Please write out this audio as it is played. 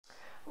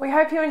We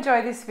hope you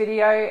enjoy this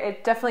video.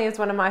 It definitely is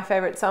one of my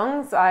favourite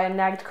songs. I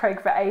nagged Craig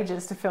for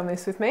ages to film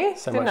this with me.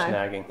 So much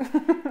nagging.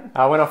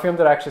 When I filmed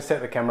it, I actually set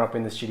the camera up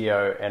in the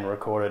studio and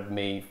recorded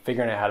me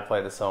figuring out how to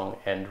play the song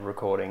and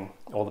recording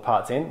all the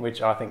parts in,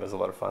 which I think was a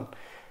lot of fun.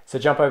 So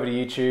jump over to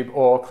YouTube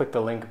or click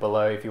the link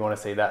below if you want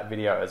to see that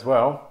video as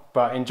well.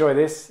 But enjoy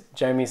this,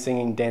 Jaimie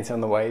singing Dancing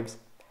on the Waves.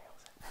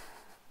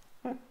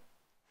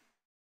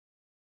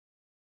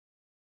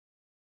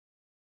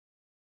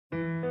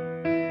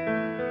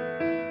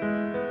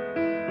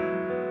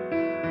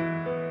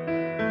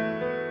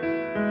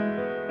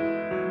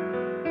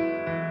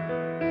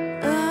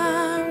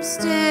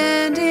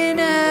 Standing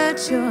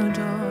at your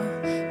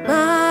door,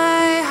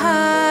 my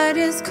heart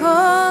is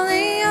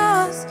calling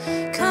yours.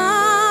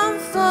 Come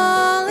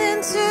fall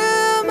into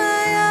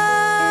my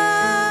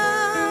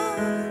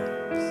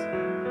arms.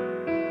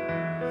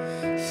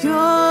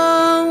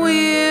 You're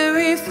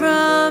weary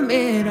from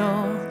it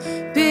all,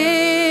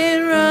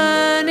 been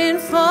running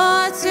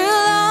for too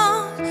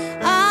long.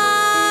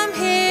 I'm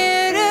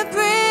here to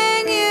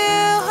bring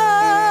you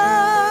home.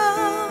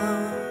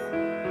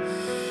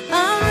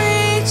 I'm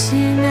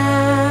reaching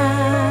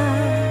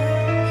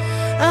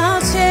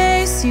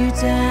you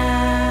down.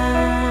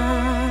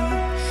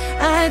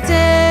 I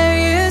dare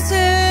you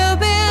to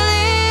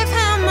believe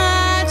how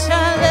much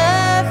I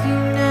love you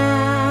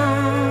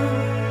now.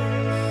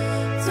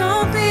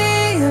 Don't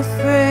be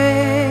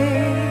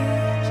afraid,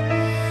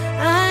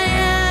 I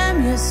am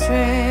your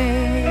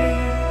strength.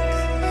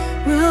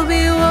 We'll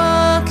be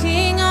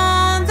walking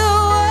on the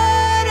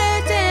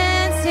water,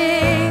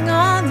 dancing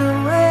on the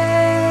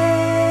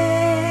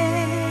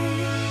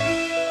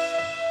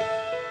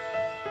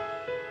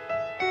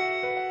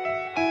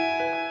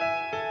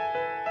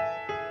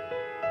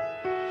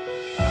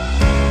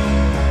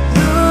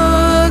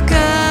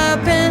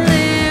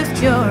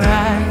your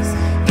eyes,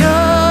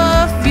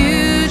 your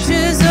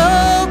future's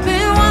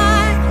open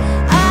wide.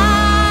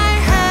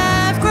 I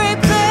have great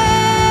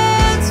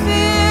plans for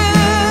you.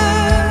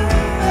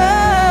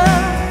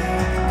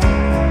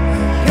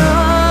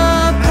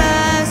 Your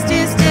past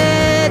is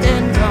dead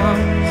and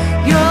gone.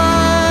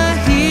 Your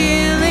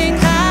healing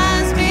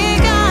has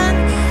begun.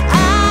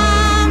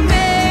 I'm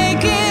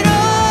making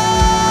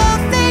all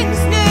things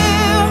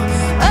new.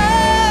 Oh,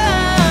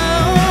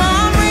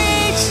 I'm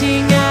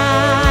reaching out.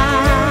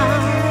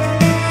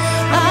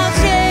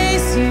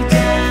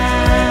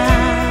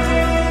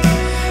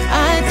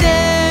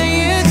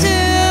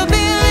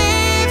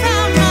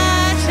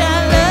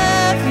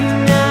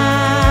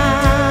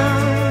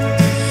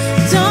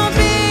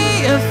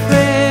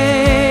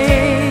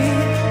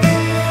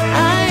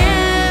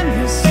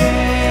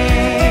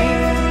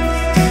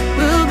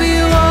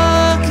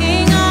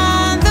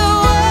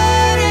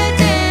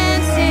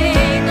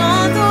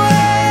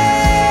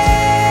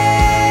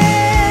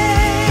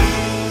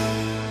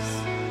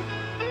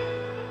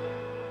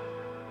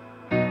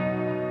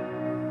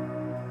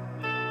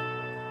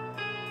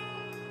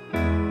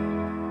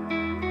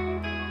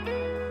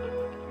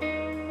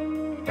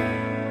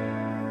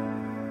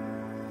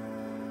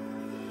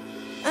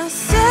 I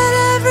set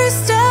every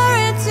star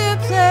into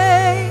play.